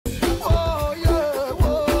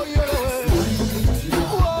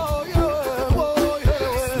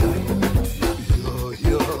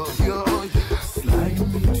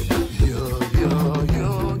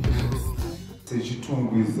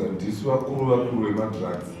vakuru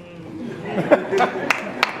wemadrugs.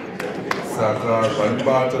 Saka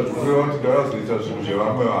zvanibata tikureva kuti ndakazoita zvinhu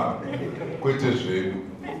zvevamwe vanhu kwete zvedu.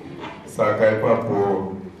 Saka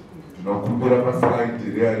ipapo ndinokumbira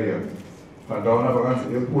paslide rearia pandaona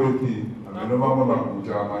pakanzi epuwepi hameno mamwe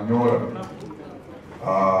maguta amanyora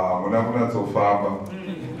muna kunyatsofamba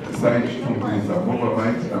SlyMedia mobva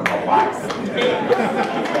maiti namba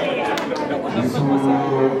isu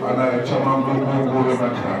ana chamangungungu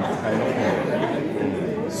vemadrugs.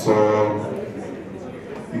 So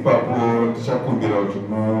ipapo tichakumbira kuti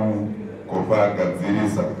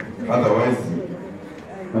mugopagadzirisa, otherwise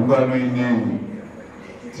ungano inei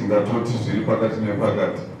tingatoti zviri pakati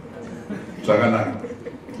nepakati zvakanaka.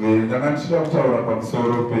 Ndanga ndichida kutaura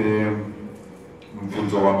pamusoro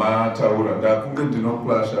pemubvunzo wamataura. Ndakunge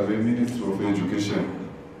ndinoplasha veministry of education,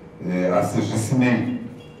 asi zvisinei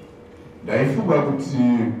ndaifunga kuti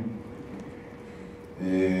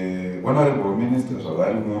honorable minister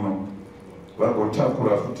zvavari muno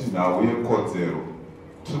vagotakura futi nhau yekodzero.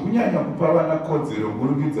 Tiri kunyanya kupa vana kodzero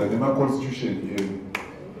kuburikidza nemaconstitution edu.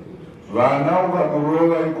 Vana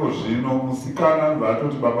ukamurova iko zvino musikana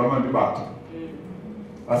vatoti baba mandibata,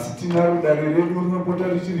 asi tina rudare redu rinopota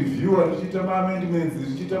richireviewa richiita maamendments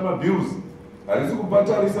richiita mabills. Harisi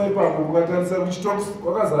kupatarisa ipapo mukatarisa kuchitoks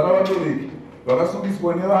kwakazara vabereki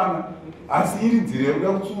vakasungiswa nevana, asi iri nzira yekuda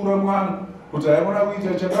kutsiura mwana kuti haimona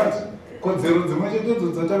kuita chakati. Kodzero dzimwe chetedzo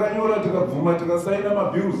dzatakanyora tikabvuma tikasaina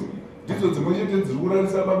mabills ndidzo dzimwe chete dziri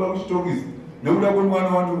kurarisa baba kuchitokisi nekuda kwemwana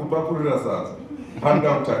wandiri kupakurira sadza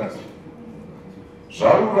pandakutati.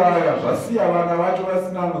 Zvauraya zvasiya vana vacho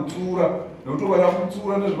vasina anotsura, nekuti ukada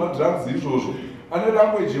kutsura nezvemadrugs izvozvo ane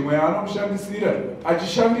language imwe yaanokushandisira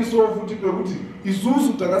achishandisawo futi pekuti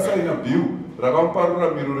isusu takasaina bill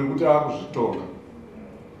rakamuparura miro rekuti akuzvitonga.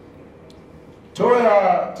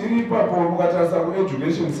 Toya tiri ipapo mukatarisa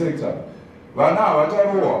kueducation sector vana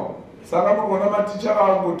havatarohwa. Saka munoona maticha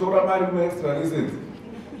vangotora mari muextra lessons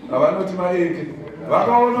avanoti maeke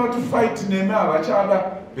vakaona kuti fight neme havachada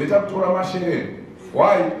beta kutora mashereni.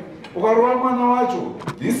 Why? Ukarova mwana wacho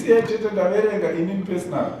this year chete ndaverenga inini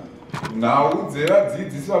personal nhau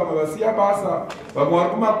dzevadzidzisi vamwe vasiya basa, vamwe vari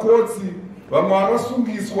kumakotsi, vamwe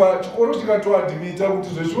vakasungiswa chikoro chikatoadhimita kuti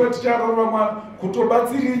zveshuwa tichakarova mwana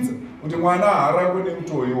kutobatsiridza kuti mwana haarangwe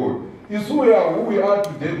nekutoyo iwoyo. Isuya who we are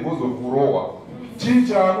today because of kurohwa. Chii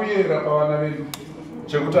chaakuyera pavana vedu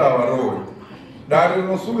chekuti havarohwe? Dare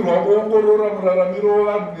rinosungirwa kuongorora muraramiro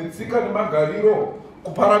wevanhu netsika nemagariro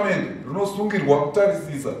kuparamende rinosungirwa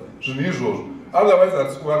kutarisisa zvinhu izvozvo. Otherwise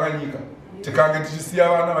hatisi kuvaka nyika tikange tichisiya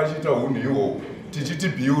vana vachiita unhu ihwohwo tichiti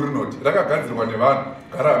bill rinoti rakagadzirwa nevanhu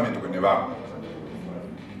ngaramendwe nevanhu.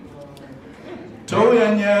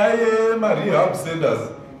 Touya nyaya yemarehab centers.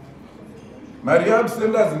 Marehab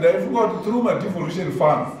centers ndaifunga kuti through madevolution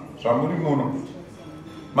funds zvamuri muno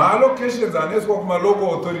maallocations anoiswa kumalocal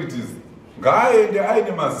authorities ngaaende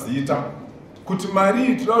aine mazita kuti mari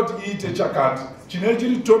iyi tinoda kuti iite chakati chine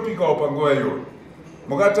chiri topical panguva iyoyo.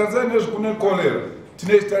 Mukatarisa nezvikune cholera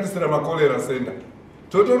tinechitarisira macholera center,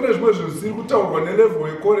 totori nezvimwe zvinhu zvisiri kutaurwa nelevel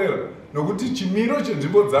yekorera nokuti chimiro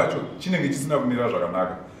chenzvimbo dzacho chinenge chisina kumira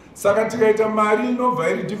zvakanaka. Saka tikaita mari inobva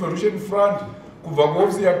iri devolution fund kubva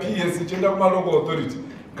kuofisi yaPS ichienda kumalocal authority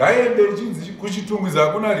ngaende ichinzi kuchitungwiza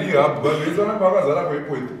hakuna rehab vanhu vese vanenge vakazara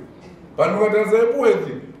kweipwethi. Vanhu vakatarisa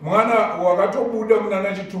epwethi mwana wakatobuda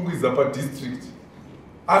munana chitungwiza padistrict,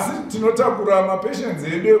 asi tinotakura mapatients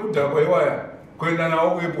edu ekudhakwa iwaya kuenda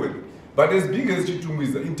nawo kuepwethi. But as big as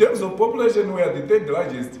Chitungwiza, in terms of population, we are the third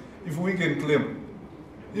largest, if we can claim.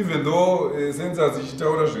 Even though census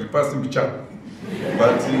ichitaura zviri pasi mbichana,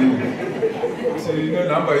 but tine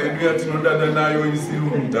number yedu yatinodada nayo isiri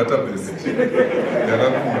mudatabase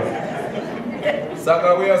yakakura.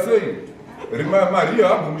 Saka we are saying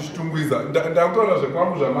marehab muchitungwiza ndakutaura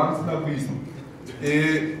zvekwangu zvamamusina kuisa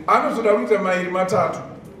anotoda kuita mairi matatu.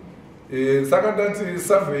 Saka ndati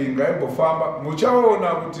survey ngaimbofamba muchaona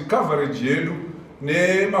kuti coverage yedu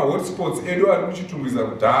nemahotspots edu ari muchitungwiza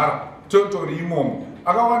kudhara totori imomo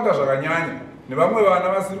akawanda zvakanyanya, nevamwe vana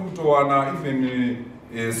vasiri kutowana even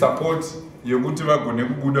support yekuti vagone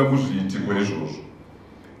kubuda muzviitiko izvozvo.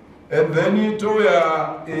 And then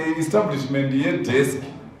touya establishment yedesk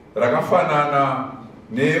rakafanana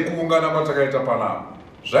nekuungana kwatakaita panapa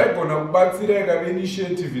zvaigona kubatsira ikave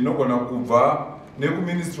initiative inogona kubva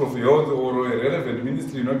nekuministry of health or relevant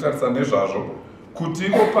ministry inotarisa nezvazvo kuti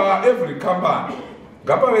iko paevery company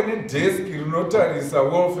ngapave nedesk rinotarisa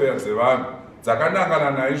welfare dzevanhu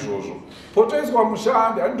dzakanangana naizvozvo. Potoiswa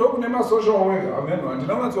mushandi handokune masocial worker ameno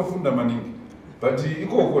handina matsofunda maningi, but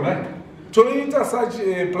ikoko nai toita such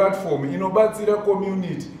a platform inobatsira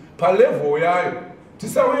community palevel yayo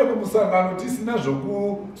tisauye kumusangano tisina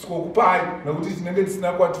zvokupai nekuti tinenge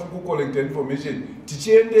tisina kwatiri kucollect information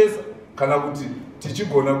tichiendesa kana kuti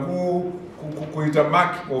tichigona kuita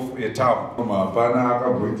mark of a town. Hapana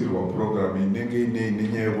akamboitirwa program inenge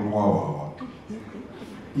nenyaya yekunwa hwahwa.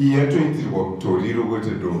 Iyi yatoitirwa kutoriro kwete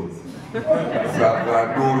doro.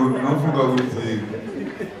 Saka doro ndinofunga kuti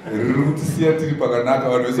riri kutisiya tiri pakanaka.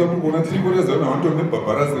 Vanhu vese muri kuona tiri kutoedza kuti vanotome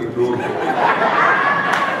bhabharasi redoro.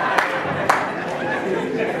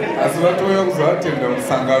 Asi vatouya kuzoatenda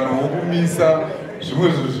musangano wokumisa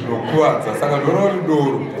zvimwe zvinhu zvinokuvadza. Saka ndinoona kuti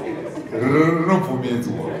doro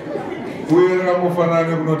rinobvumidzwa uye rakangofanana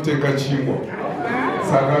nekunotenga chingwa.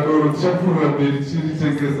 Saka doro tichapfuurira mberi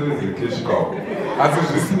tichitengese cash cow. Asi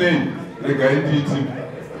zvisinei, regai nditi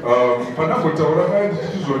pandangotaura kaya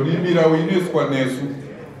tichizvonimira uinoiswa nesu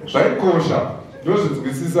zvaikosha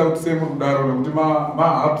ndozvinzwisisa kuti sei muri kudaro nekuti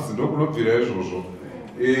mahubs ndokunobvira izvozvo.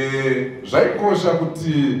 Zvaikosha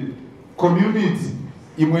kuti community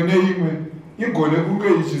imwe neimwe igone kunge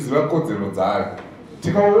ichiziva kodzero dzayo.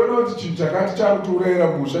 Tikaona kuti chinhu chakati chakutourayira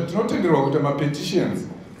musha tinotenderwa kuita mapetitions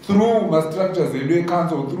through mastructures edu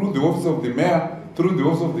ecouncil, through the office of the mayor, through the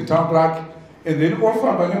office of the town clerk, and then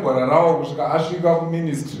ofamba negwara rawo kusvika asvika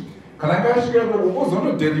kuministry. Kana ngasvika ikoko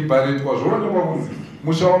ozonodeliberate kwazvoonekwa kunzi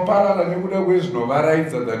musha waparara nekuda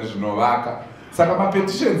kwezvinovaraidza than zvinovaka. Saka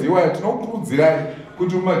mapetitions iwaya tinokurudzirai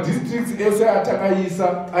kuti mumadistricts ese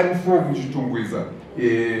atakaisa ari 4 muchitungwiza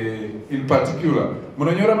in particular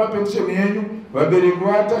munonyora mapetition yenyu, vabereki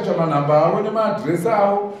vatacha manhamba avo nemaadresi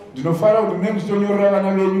avo. Ndinofanira kuti munenge muchitonyorera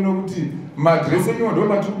vana venyu nokuti maadresi enyu ndo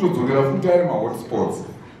matiri kutodzokera futi ari mahotspots.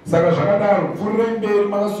 Saka zvakadaro pfuurirei mberi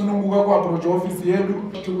makasununguka kuapproach office yedu.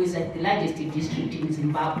 Chitungwiza is the largest district in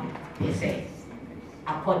Zimbabwe per se,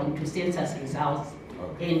 according to census results.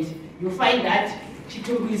 Okay. And you find that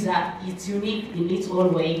Chitungwiza is unique in its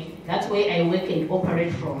own way. That's where I work and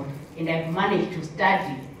operate from, and I've managed to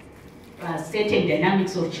study certain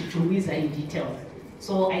dynamics of Chitungwiza in detail.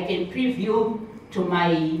 So I can preview to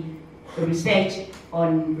my research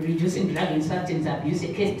on reducing drug and substance abuse, a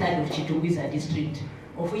case study of Chitungwiza district,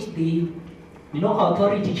 of which the local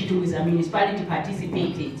authority Chitungwiza municipality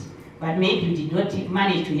participated, but maybe we did not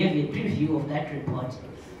manage to have a preview of that report.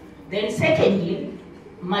 Then secondly,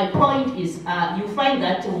 my point is, you find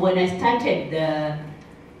that when I started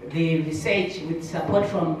the research with support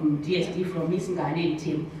from DSD, from Ms. Ngane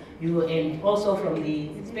team, and also from the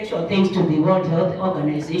special thanks to the World Health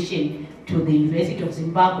Organization, to the University of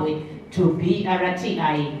Zimbabwe, to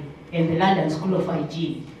BRTI, and the London School of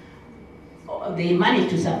Hygiene. They managed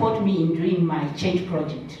to support me in doing my change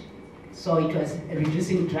project. So it was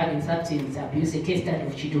reducing drug and substance abuse, a case study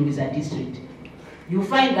of Chitungwiza district. You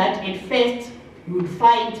find that at first, you would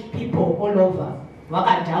find people all over.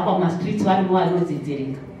 Streets,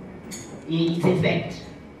 it's a fact.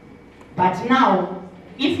 But now,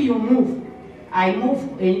 if you move, I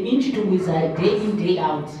move in Chitungwiza day in, day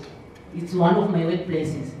out. It's one of my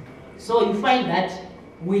workplaces. So you find that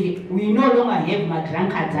we no longer have my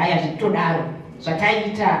drunkards that I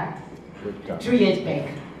did 2 years back.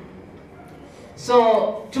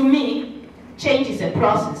 So to me, change is a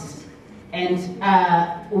process, and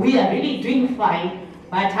we are really doing fine.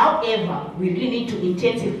 But however, we really need to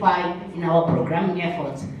intensify in our programming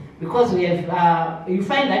efforts, because we have, you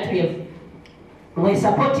find that we're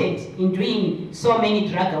supported in doing so many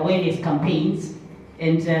drug awareness campaigns,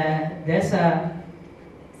 and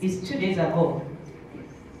it's 2 days ago.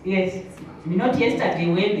 Yes, not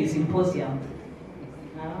yesterday we had the symposium.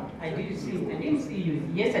 I didn't see you.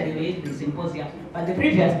 Yesterday we had the symposium, but the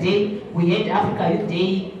previous day we had Africa Youth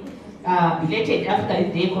Day, belated Africa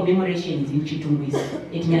Youth Day commemorations in Chitungwiza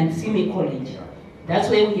at Nyansime College. That's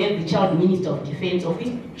where we have the Child Minister of Defense, of which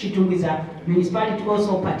Chitungwiza municipality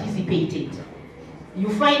also participated. You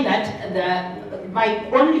find that my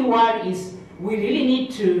only worry is we really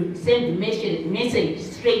need to send the message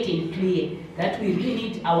straight and clear that we really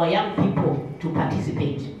need our young people to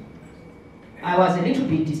participate. I was a little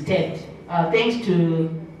bit disturbed, thanks to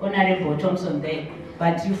Honorable Thompson there,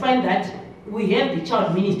 but you find that we have the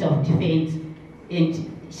Child Minister of Defense,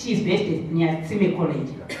 and she's based at Nyansime College,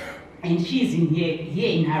 and she's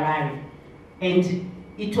here in Harare. And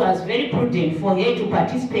it was very prudent for her to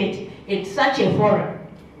participate at such a forum,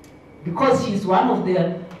 because she's one of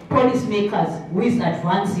the policymakers who is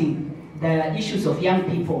advancing the issues of young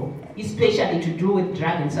people, especially to do with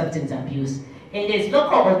drug and substance abuse. And as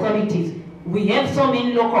local authorities, we have so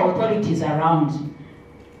many local authorities around.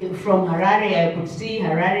 From Harare, I could see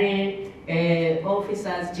Harare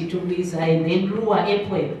officers, Chitungwiza, and then Lua,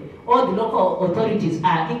 Epwe. All the local authorities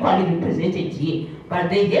are equally represented here, but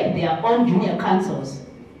they have their own junior councils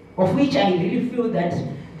of which I really feel that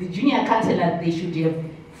the junior councillors, they should have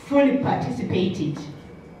fully participated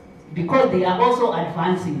because they are also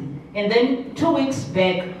advancing. And then 2 weeks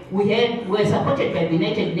back, we were supported by the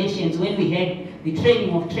United Nations when we had the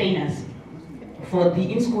training of trainers for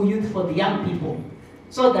the in-school youth, for the young people,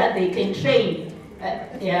 so that they can train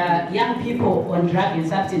young people on drug and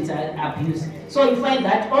substance abuse. So you find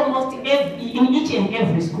that almost in each and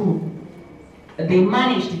every school, they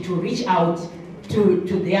managed to reach out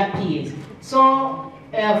to their peers. So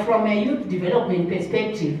from a youth development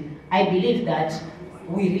perspective, I believe that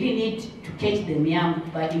we really need to catch them young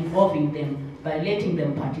by involving them, by letting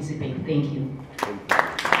them participate. Thank you.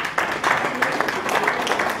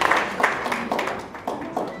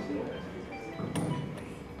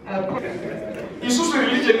 Isusu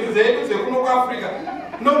religion zetu zekuno kwa Africa.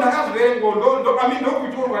 No ndakazverengo ndo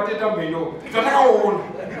kuitorwa teta mbeno. Tatakaona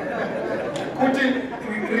kuti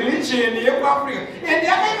religion yeku Africa and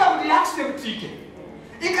yakaita kuti acceptike.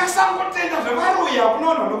 Ikasangotenda zvavaruya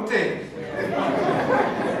kunoona nokutenda.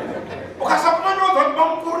 Ukasapotonyodza kuti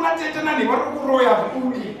pamukuru natete nani vari kuroya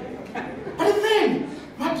kudi. But then,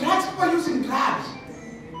 drugs, people are using drugs.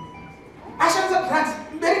 Ashanza drugs,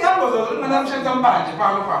 mberi kangoza kuti mwana anoshandisa mbanje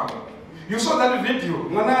pano. You saw that video.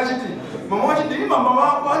 Mwana achiti, mama wachiti, mama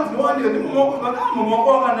wako anziwandira ndi mama wako, mama wako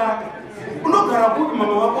wakanaka. Unogara kupi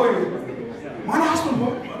mama wako iwe?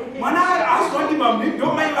 Mwana aswandi mama, ndo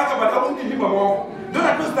mai vakabata kuti ndi mama wako. Ndo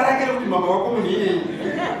natozitarakere kuti mama wako muni iye.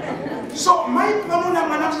 So mai panona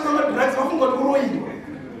mwana akushandisa drugs vafunga kuti uroyiwa.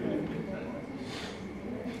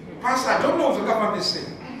 Pastor, I don't know if you can say.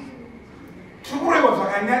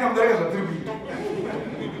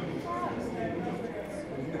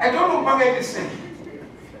 I don't know what I say.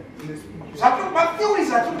 But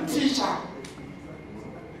theories are to teacher.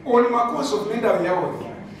 On my course of leader of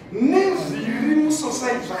yavo. Never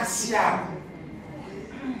society racial.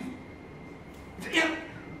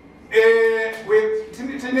 With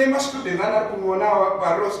Tinema student, I don't know what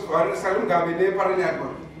Salum Gabine Paranago.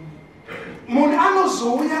 Monano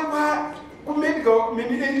Zoya ku medical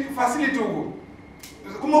facility uko.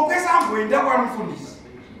 Kumokwesa amboenda kwa mfundisi.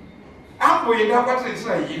 Amboenda kwa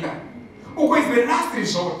traditional healer. Uko is the last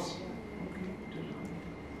resort.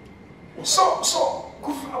 So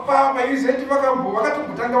pa izeti vakambo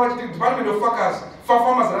vakatokutanga vachiti department of workers for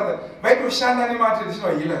farmers rather vaitoshanda nema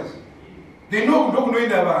traditional healers. They know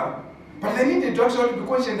ndokunoenda vanhu. But they need the doctor to be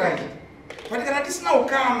conscientized. But kana tisina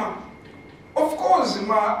ukama. Of course,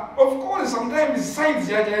 sometimes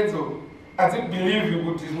science yajaedzo. I don't believe you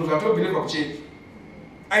would. I don't believe of change.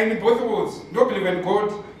 I in both words. Don't believe in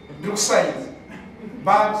God. Do science.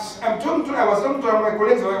 But I was talking to my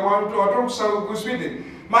colleagues. I want to talk to Sweden.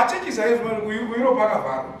 My church is we know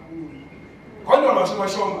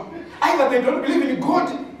either they don't believe in God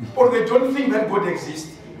or they don't think that God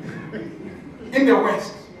exists. In the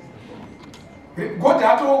West, God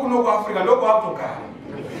had to go to Africa, no go Africa.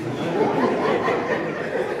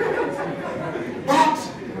 But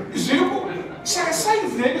science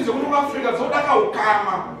is the Africa, so that's how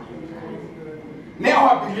karma. Now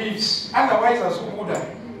our beliefs, otherwise as Buddha.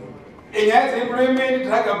 And as employment,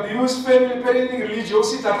 drug abuse, family, parenting,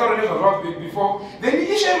 religiosity, before, then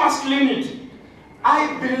the issue masculinity.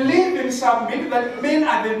 I believe in some myth that men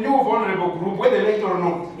are the new vulnerable group, whether they like it or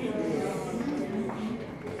not.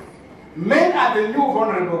 Men are the new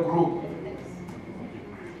vulnerable group.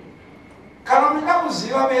 Karamika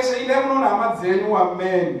kuziva bese ile muno namadzenyu wa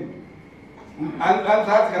men.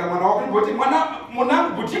 Anzati kana mwana wako boti mwana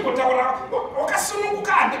buti kutaura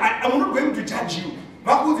okasununguka I'm not going to judge you.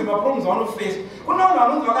 Vakuzi ma problems on face. Kuna una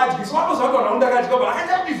anonzi wakaji so wapo zako na undaka jiko ba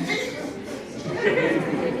akaja busy.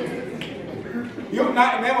 You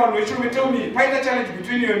never know you tell me find a challenge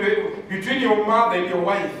between your mother and your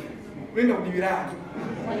wife. Wenda kudibira.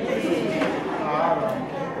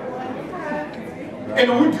 And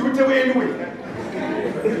who do you tell anyway?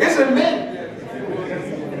 It's a man.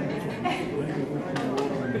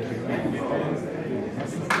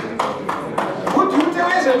 Who do you tell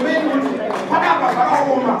as a man?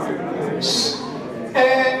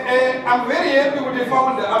 I'm very happy with the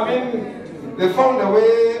founder. The founder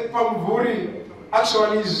where Pamvuri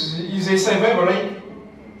actually is a survivor, right?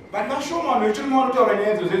 But not sure man, we shouldn't want to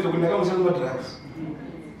organize the drugs.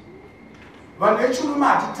 But we shouldn't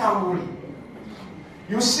want to.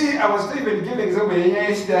 You see, I was even giving example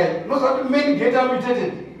in STI. Not that many get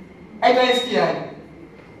amputated. I got STI.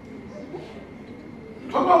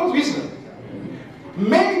 Talk wisdom.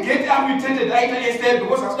 Men get amputated I got STI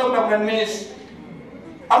because I stopped on a nest.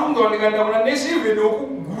 I'm going to get on a nest even though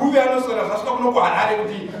Groove and so I stopped no one. I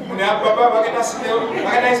get a snail. I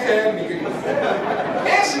got STI.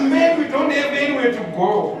 As men, we don't have anywhere to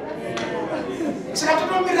go. Saka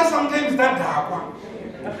totomira sometimes tadhakwa.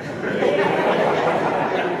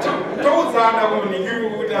 Toudzana kumunhingi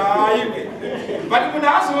kuti haiwe. But munhu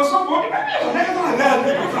azosobhoti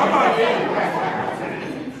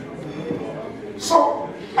so,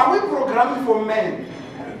 are we programming for men?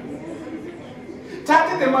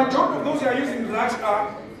 The majority of those who are using drugs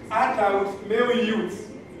are adult male youth.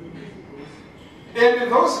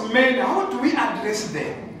 And those men, how do we address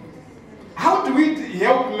them? How do we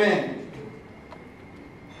help men?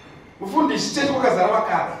 Ufundisi wakazara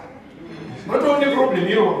vakadzi. Not only problem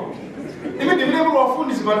here. Even the level of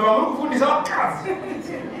fundis, but we fundis vakadzi.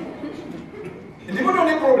 And not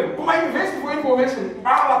only problem. Kuma university for information,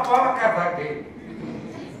 vakadzi again.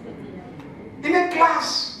 In a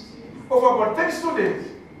class of about 30 students,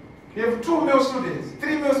 you have 2 male students,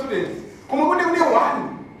 3 male students. Kuma only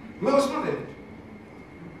 1 male student.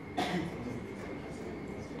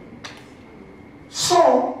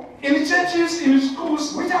 So, in churches, in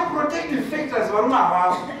schools, which are protective factors,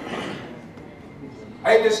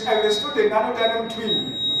 I have a student, I'm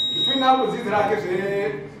twin. Twin now was this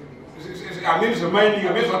I mean, mining, I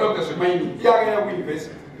mean, doctors mining. Yeah,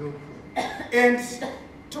 university. And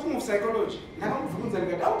talking of psychology,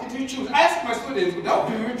 how did you choose? I asked my students, how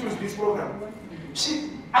do you choose this program? She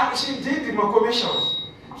did my commercials.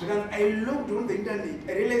 So then I looked on the internet,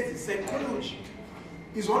 I realized that psychology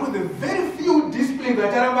is one of the very few disciplines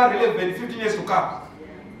that are relevant 15 years to come.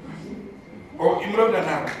 Or immoved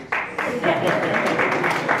and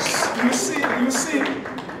You see,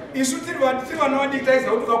 you should think about the no dictates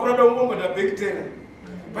how to go around with a big tail.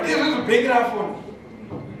 But it's a big phone.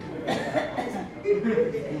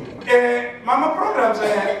 Mama programs,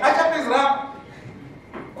 I can be rap.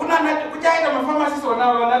 Kunakujaita my pharmacist or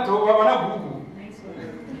now,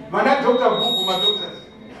 Mana doctor buku, my doctors.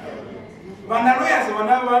 Mana lawyers,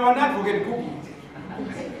 mana forget buku.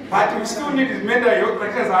 But we still need his mental health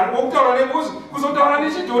practice and walk around because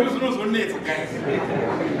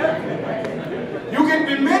you can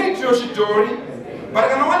be married to your shitori, but I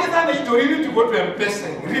can only tell you you need to go to a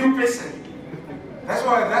person, real person. That's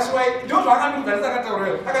why don't want to do that. I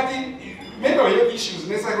got mental health issues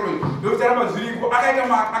necessarily. I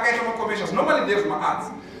got conversations. Nobody does my arts.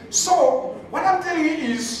 So what I'm telling you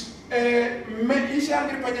is,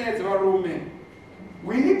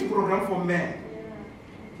 we need to program for men.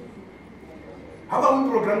 How about we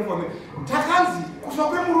program for men?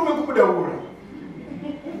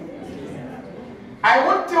 I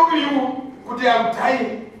won't tell you that I'm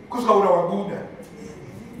dying because I was Buddha.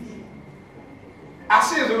 I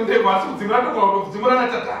say that they want to go to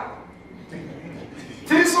Zimbabwean.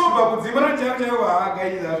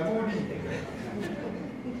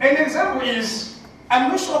 An example is, I'm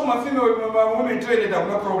not sure my female woman toilet have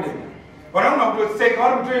no problem. But I'm not going to take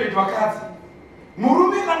out of toilet to a cat.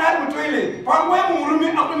 Murumi can have a toilet. Pangway Murumi,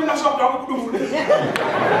 I'm going to shop down to food.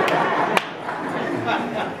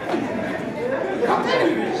 I'm telling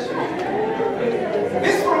you this.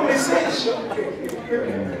 This from research.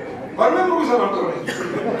 But remember who's on toilet.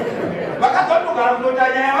 But I don't know how to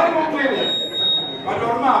toilet. But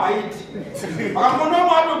I eat. I'm going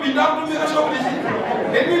to be down to make a shop.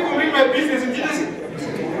 Let me complete my business in Jesus.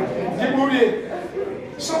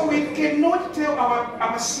 So we cannot tell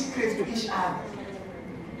our secrets to each other.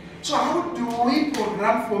 So how do we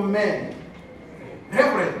program for men?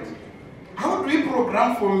 Reverend, how do we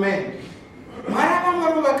program for men?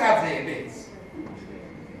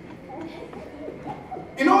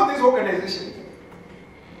 In all these organizations,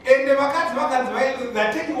 and the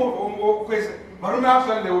they're taking over questions.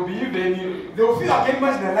 They will be even, they will feel again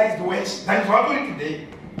marginalized West than what we today.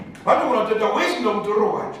 What we want to do, West don't do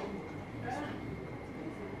what.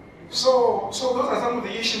 So those are some of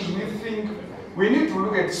the issues we think we need to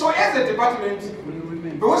look at. So as a department,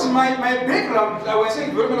 because my background, I was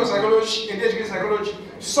saying developmental psychology and education psychology,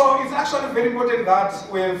 so it's actually very important that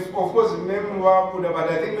we have, of course, but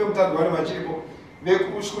I think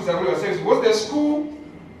both the school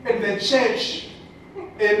and the church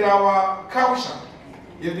and our culture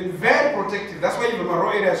have been very protective. That's why even my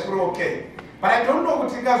rural area is pretty okay. But I don't know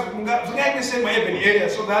what you guys the same urban area,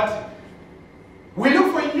 so that we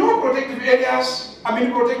look for new protective areas,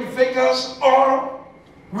 protective factors, or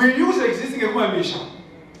we use the existing information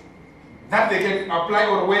that they can apply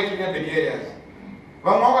or work in urban areas.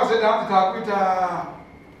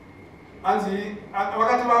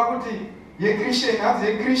 Ye Christian, as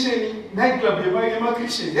a Christian nightclub, you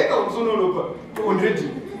Christian. They don't also know already.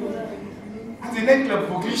 As a nightclub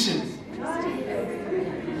for Christians.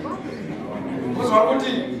 Because what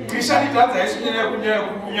Christianity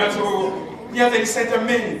has a center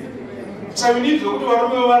men. So we need to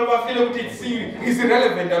feel that it's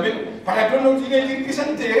irrelevant. I mean, but I don't know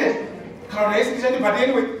but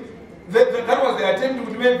anyway, that was the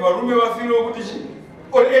attempt to make Barume feel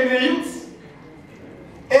or any youth.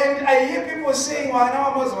 And I hear people saying, "Well,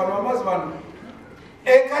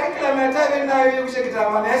 a curriculum at time now you check it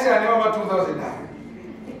out, I say I never 2009.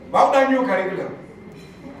 What a new curriculum?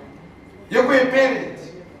 You're going to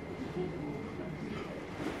parents.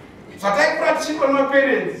 So I take practice on my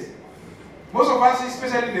parents. Most of us,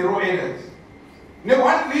 especially in the rural areas. Now,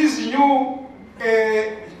 what is new?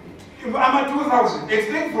 I'm 2000.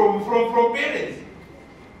 Explain from parents.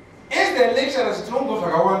 As the lecturers don't go to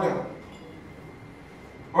Gawanda.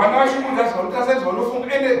 When I should put that on, that's one of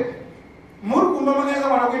any. Murku mama kaya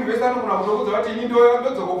wana kuinvesta kuna kutoka watu ndio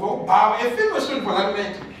ndio kwa bao. A famous student for that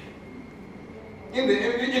night. In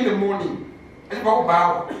the morning. It's about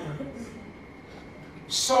bao.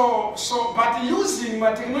 So, but using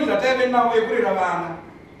my technology that I have now,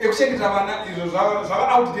 is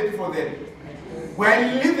outdated for them. We are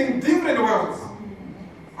living different worlds.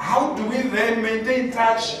 How do we then maintain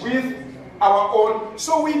touch with our own?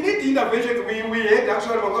 So we need intervention. We had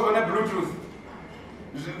actually Bluetooth.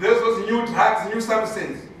 There's those new drugs, new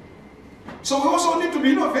substances. So we also need to be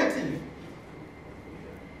innovative.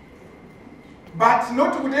 But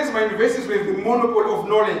not to today's universities with the monopoly of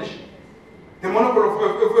knowledge. The monopoly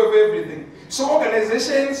of everything. So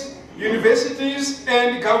organizations, universities,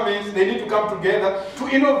 and governments, they need to come together to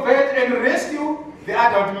innovate and rescue the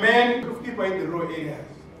adult men. People in the rural areas,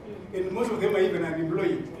 and most of them are even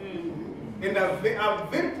unemployed, and are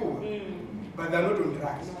very poor, but they're not on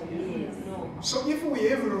drugs. So if we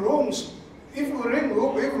have wrongs, if we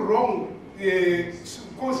have wrong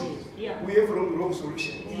causes, we have wrong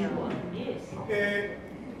solutions.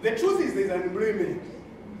 The truth is there's unemployment.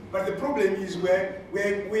 But the problem is where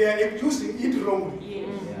we are using it wrongly.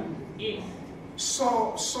 Yes.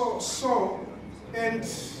 So, and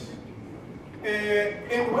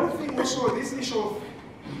one thing also, this issue of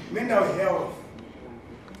mental health,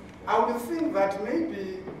 I would think that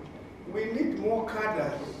maybe we need more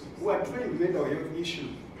cadres who are trained mental health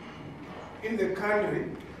issues in the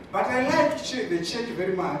country. But I like the church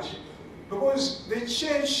very much because the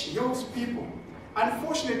church helps people.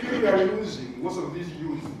 Unfortunately, we are losing most of these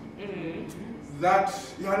youth that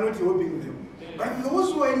you are not helping them. But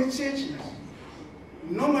those who are in churches,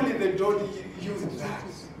 normally they don't use that.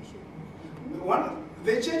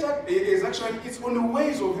 The church is actually its own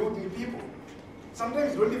ways of helping people.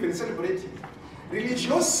 Sometimes you don't even celebrate it.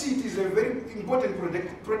 Religiosity is a very important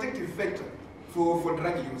protective factor for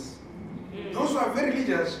drug use. Those who are very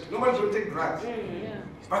religious normally don't take drugs.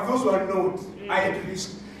 But those who are not are at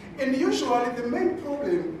risk. And usually the main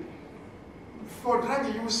problem for drug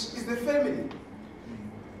use is the family.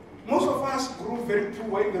 Most of us grew very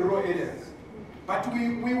poor in the rural areas. But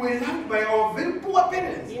we were loved by our very poor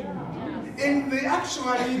parents. And they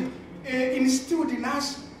actually instilled in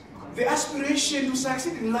us the aspiration to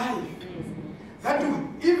succeed in life. That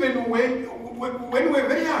even when we were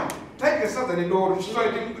very young, take a southern door,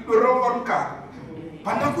 the wrong car.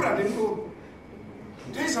 Pandakura didn't know.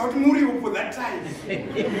 That's how to move for that time.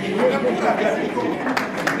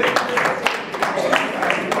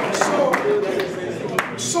 So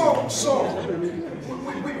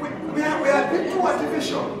we are a bit too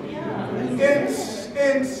artificial. And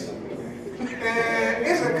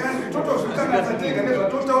as a country, total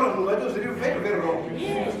very, very wrong.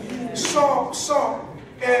 So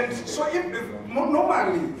if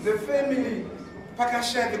normally the family,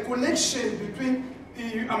 the connection between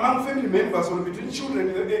among family members or between children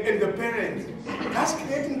and the parents, that's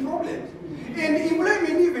creating problems. And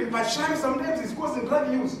employment even by child sometimes is causing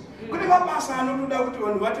drug use.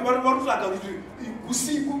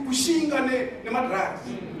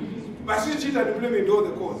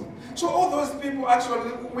 So all those people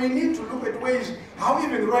actually, we need to look at ways how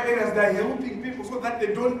even rural areas they are helping people so that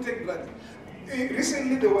they don't take drugs.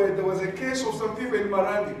 Recently there was a case of some people in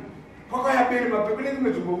Marandi. A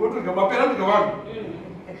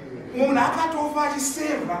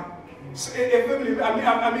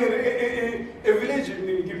village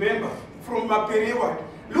member from Maperewa.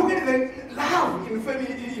 Look at the love in family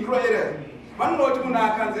in rural area. One Lord can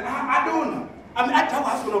say, I don't know.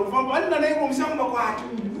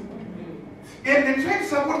 And they try to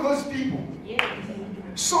support those people.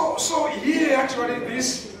 So here actually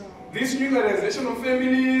this nuclearization of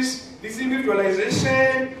families, this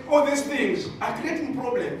individualization, all these things are creating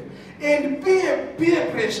problems. And peer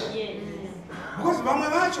pressure. Because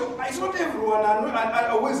it's not everyone are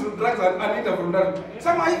always drugs and eater from drugs.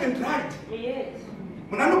 Some are even drugged.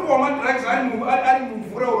 Drugs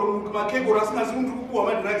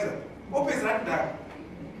opezera kudaro.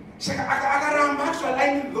 Saka akaramba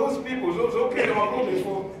actualizing those people zvokuenda maproblems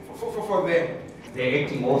for them. The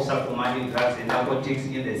acting officer commanding drugs and narcotics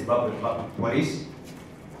in the Zimbabwean police.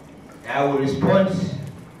 I will respond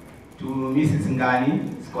to Mrs.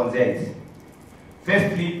 Ngani's concerns.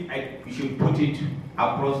 Firstly, we should put it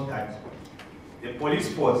across that the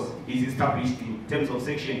police force is established in terms of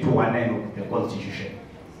section 219 of the Constitution,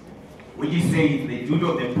 which says the duty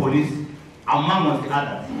of the police, among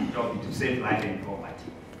others, to save life and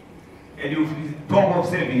property. And if we talk of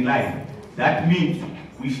saving life, that means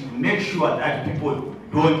we should make sure that people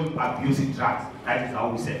don't abuse drugs. That is how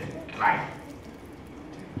we save life.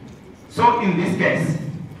 So in this case,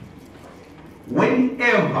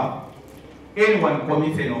 whenever anyone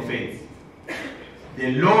commits an offense,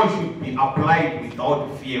 the law should be applied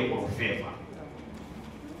without fear or favor.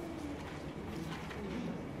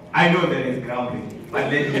 I know there is grounding,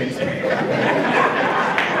 but let me explain.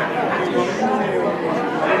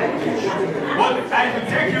 But I will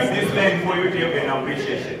take you this line for you to have an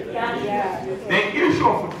appreciation. The issue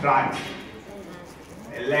of drugs,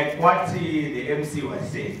 like what the MC was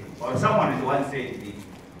saying, or someone once said,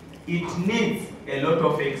 it needs a lot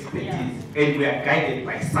of expertise, and we are guided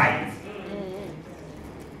by science.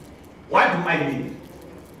 What do I mean?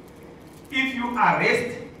 If you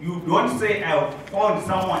arrest, you don't say, I have found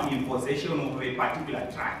someone in possession of a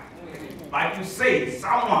particular drug, but you say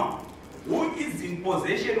someone who is in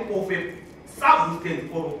possession of a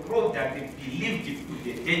substance or product believed to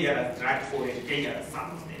be a dangerous drug or a dangerous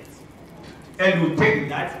substance. And you take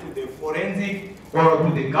that to the forensic or to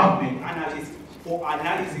the government analyst for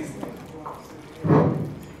analysis.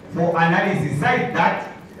 For analysis, side that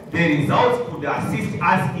the results could assist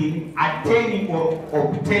us in attaining or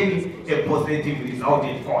obtaining a positive result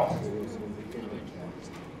in court.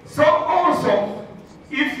 So also,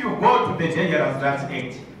 if you go to the Dangerous Drugs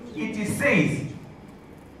Act, it says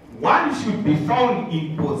one should be found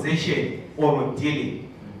in possession or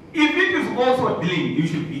dealing. If it is also dealing, you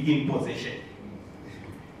should be in possession.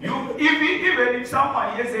 Even if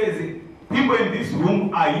someone here says people in this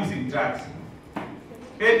room are using drugs,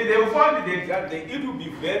 and they found that it will be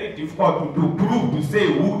very difficult to prove, to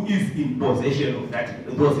say who is in possession of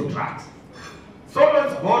those drugs. So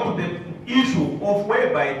let's go to the issue of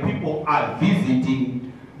whereby people are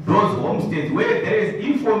visiting those homesteads where there is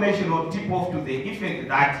information or tip-off to the effect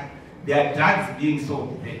that there are drugs being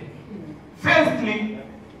sold there. Firstly,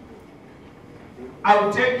 I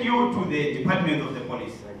will take you to the Department of the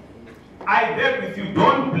Police. I beg with you,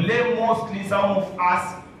 don't blame mostly some of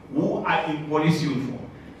us who are in police uniform.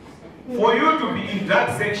 For you to be in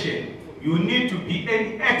that section, you need to be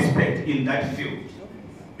an expert in that field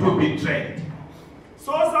to be trained.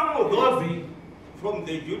 So some of those from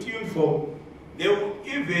the duty uniform, they will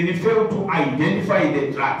even fail to identify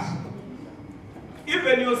the drugs.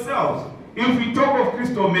 Even yourselves, if we talk of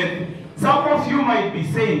crystal meth, some of you might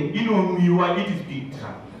be saying, you know, it is being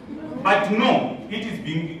drunk. But no,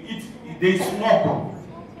 they smoke.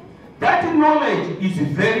 That knowledge is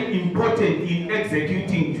very important in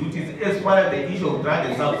executing duties as far as the issue of drug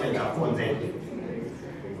and substance are concerned.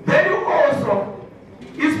 Then also,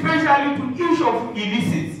 especially to issue of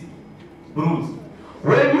illicits, Bruce,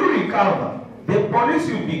 when you recover, the police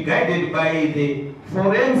will be guided by the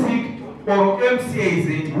forensic or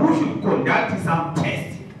MCAs who should conduct some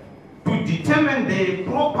tests to determine the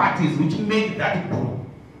properties which make that proof.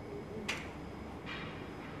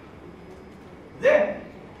 Then,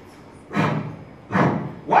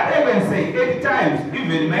 what I can say, at times,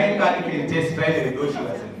 even my guy can testify the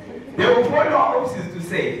negotiators. They will follow our offices to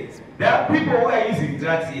say, there are people who are using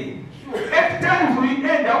drugs here. At times, we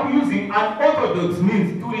end up using unorthodox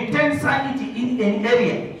means to retain sanity in an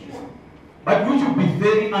area. But we should be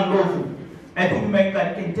very unlawful. I think my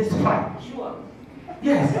guy can testify. Sure.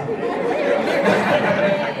 Yes.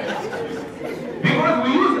 Because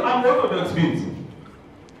we use unorthodox means.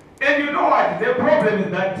 And you know what? The problem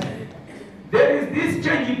is that there is this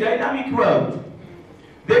changing dynamic world.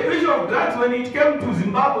 The issue of drugs, when it came to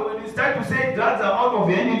Zimbabwe, when we started to say drugs are out of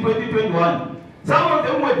hand in 2021, some of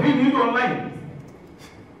them were being used online.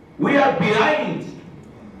 We are behind.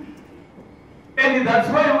 And that's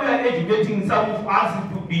why we are educating some of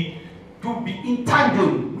us to be in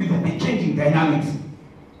tandem with the changing dynamics.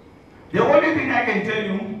 The only thing I can tell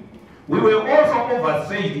you, we were also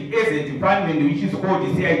overstretched as a department which is called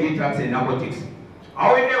the CID Drugs and Narcotics.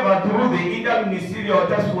 However, through the Inter-Ministerial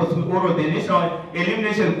Task Force or the National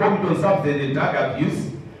Elimination Committee on Substance and Drug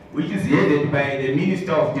Abuse, which is headed by the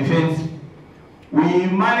Minister of Defense, we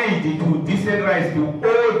managed to decentralize to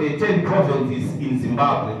all the 10 provinces in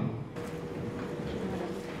Zimbabwe.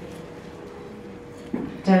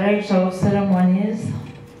 Director of Ceremonies,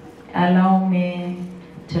 allow me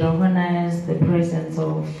to recognize the presence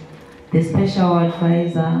of the Special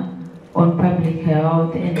Advisor on Public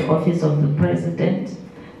Health in the Office of the President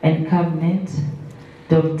and Cabinet,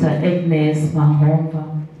 Dr. Agnes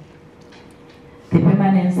Mahomva, the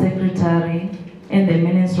Permanent Secretary in the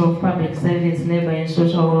Ministry of Public Service, Labour and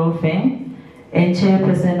Social Welfare, and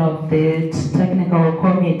Chairperson of the Technical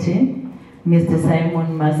Committee, Mr.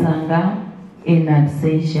 Simon Masanga, in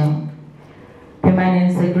absentia.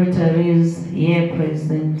 Permanent Secretaries here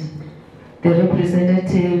present. The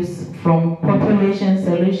representatives from Population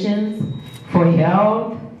Solutions for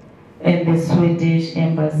Health and the Swedish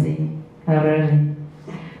Embassy, Harare.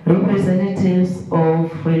 Representatives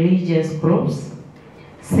of religious groups,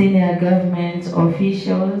 senior government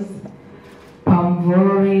officials,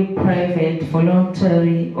 Pamvori Private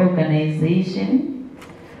Voluntary Organization,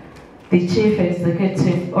 the Chief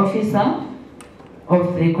Executive Officer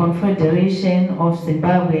of the Confederation of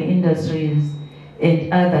Zimbabwe Industries,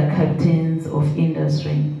 and other captains of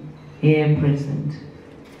industry here present.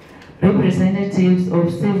 Representatives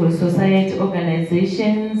of civil society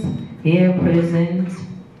organizations here present,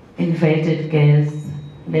 invited guests,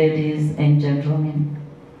 ladies and gentlemen.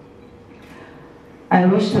 I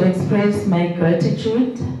wish to express my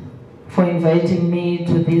gratitude for inviting me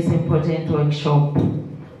to this important workshop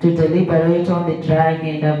to deliberate on the drug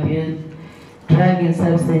and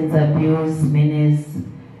substance abuse menace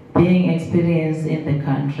being experienced in the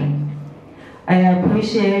country. I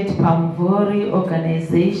appreciate Pamvori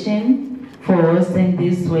organization for hosting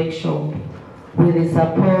this workshop with the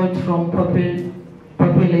support from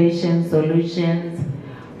Population Solutions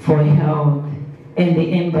for Health and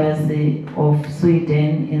the Embassy of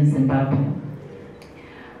Sweden in Zimbabwe.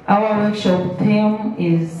 Our workshop theme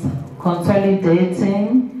is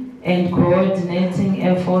consolidating and coordinating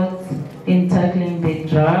efforts in tackling the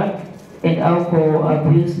drug and alcohol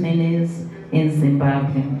abuse menace in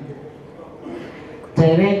Zimbabwe.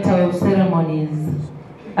 Director of Ceremonies,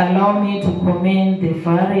 allow me to commend the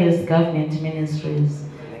various government ministries,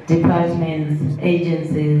 departments,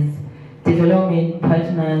 agencies, development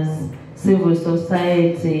partners, civil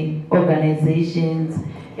society organizations,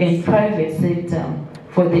 and private sector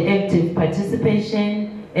for the active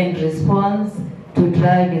participation and response to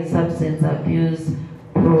drug and substance abuse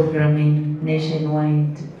programming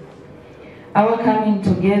nationwide. Our coming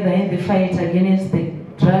together in the fight against the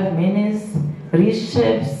drug menace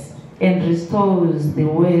reshapes and restores the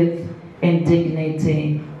worth and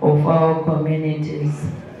dignity of our communities.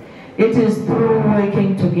 It is through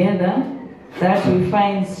working together that we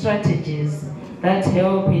find strategies that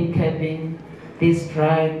help in curbing this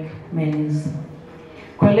drug menace.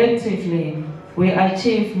 Collectively, we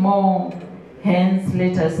achieve more, hence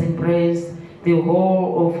let us embrace the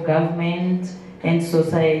whole of government and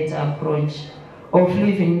society approach of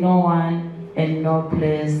leaving no one and no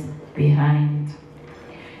place behind.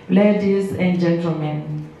 Ladies and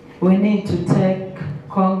gentlemen, we need to take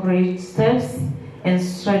concrete steps and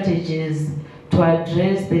strategies to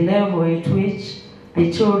address the level at which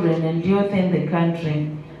the children and youth in the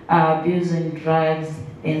country are abusing drugs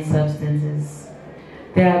and substances.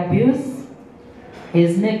 The abuse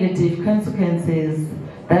has negative consequences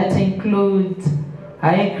that include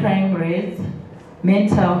high crime rates,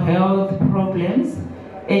 mental health problems,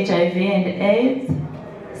 HIV and AIDS,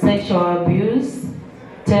 sexual abuse,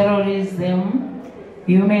 terrorism,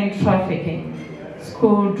 human trafficking,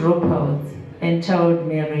 school dropouts, and child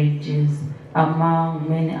marriages, among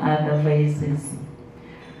many other vices.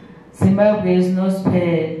 Zimbabwe is not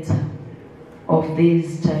spared of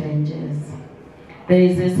these challenges. There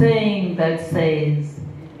is a saying that says,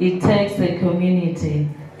 it takes a community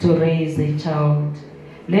to raise a child.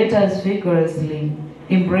 Let us vigorously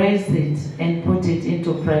embrace it and put it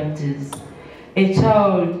into practice. A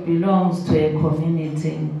child belongs to a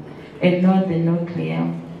community and not the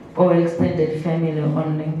nuclear or extended family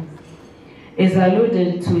only. As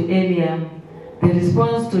alluded to earlier, the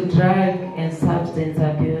response to drug and substance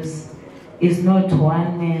abuse is not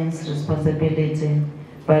one man's responsibility,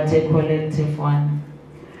 but a collective one.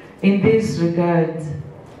 In this regard,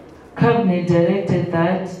 Cabinet directed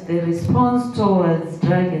that the response towards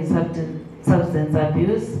drug and substance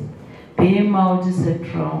abuse be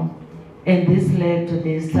multisectoral, and this led to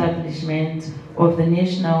the establishment of the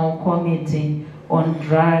National Committee on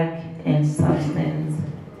Drug and Substance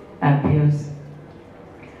Abuse.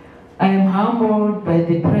 I am humbled by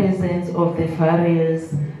the presence of the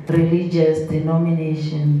various religious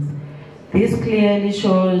denominations. This clearly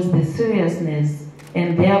shows the seriousness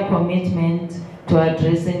and their commitment to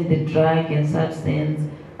addressing the drug and substance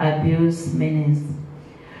abuse menace.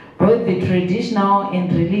 Both the traditional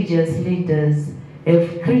and religious leaders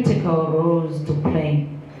have critical roles to play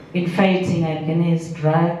in fighting against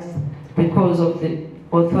drugs because of the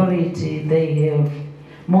authority they have.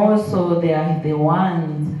 More so, they are the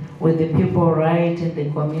ones with the people right in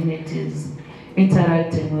the communities,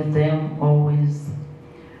 interacting with them always.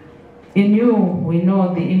 In you, we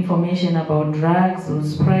know the information about drugs will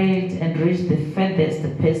spread and reach the furthest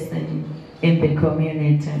person in the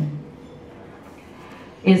community.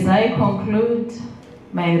 As I conclude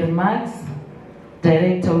my remarks,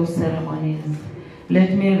 Director of Ceremonies,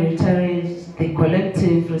 let me reiterate the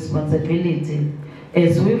collective responsibility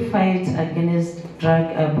as we fight against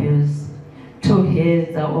drug abuse. Two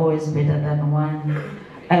heads are always better than one.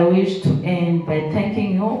 I wish to end by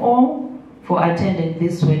thanking you all for attending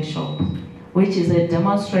this workshop, which is a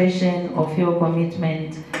demonstration of your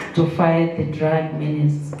commitment to fight the drug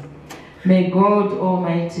menace. May God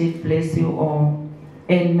Almighty bless you all,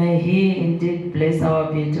 and may He indeed bless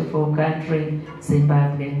our beautiful country,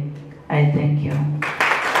 Zimbabwe. I thank you.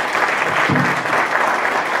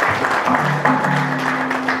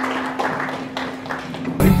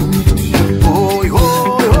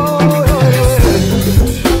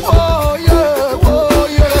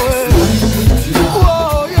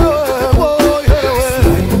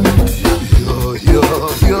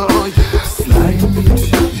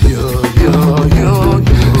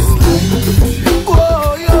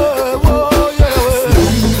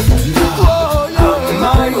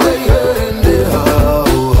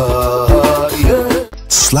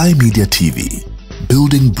 Sly Media TV,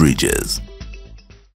 building bridges.